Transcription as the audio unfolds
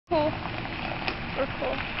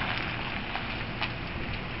people.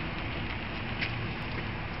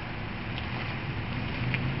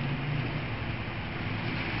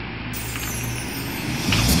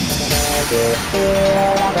 Can't you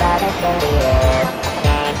feel the blood is in the air?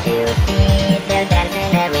 Can't you see they're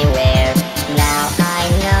dancing everywhere? Now I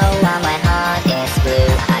know why my heart is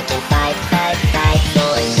blue. I can fight, fight, fight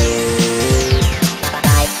for you.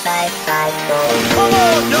 Fight, fight, fight for you. Come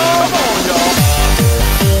on, y'all! Come on, y'all! Can't you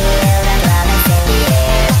feel the blood is in the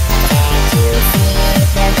air? Can't you see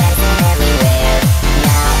they're dancing everywhere?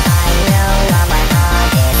 Now I know why my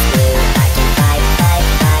heart is blue. I can fight, fight,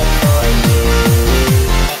 fight for you.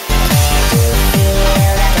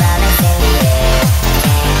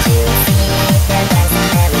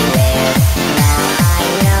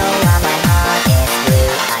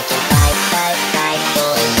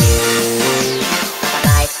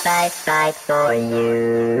 Fight for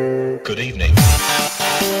you. Good evening.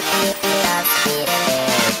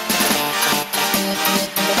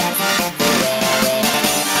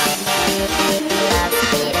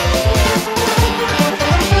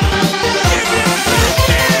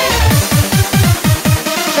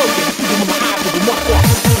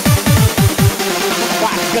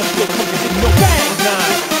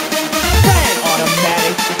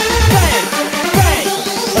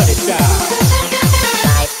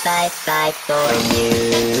 Fight for you.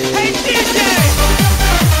 Hey, DJ!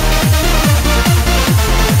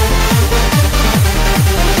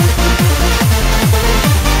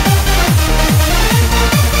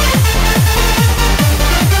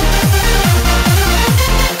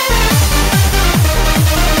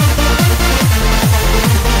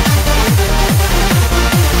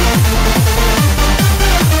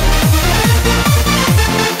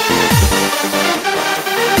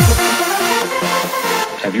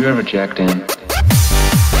 Have you ever jacked in?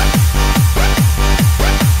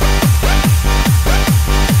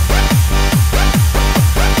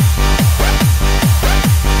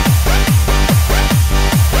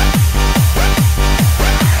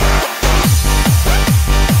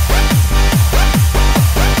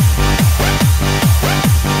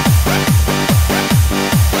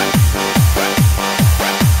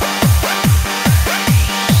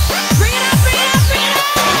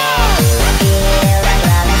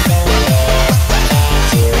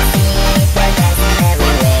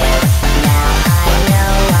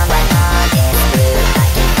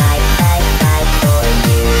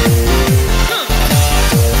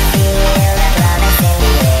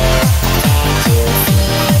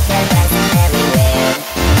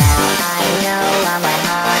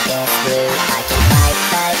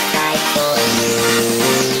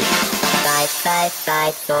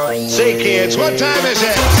 Fight for you. Say, kids, what time is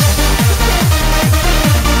it?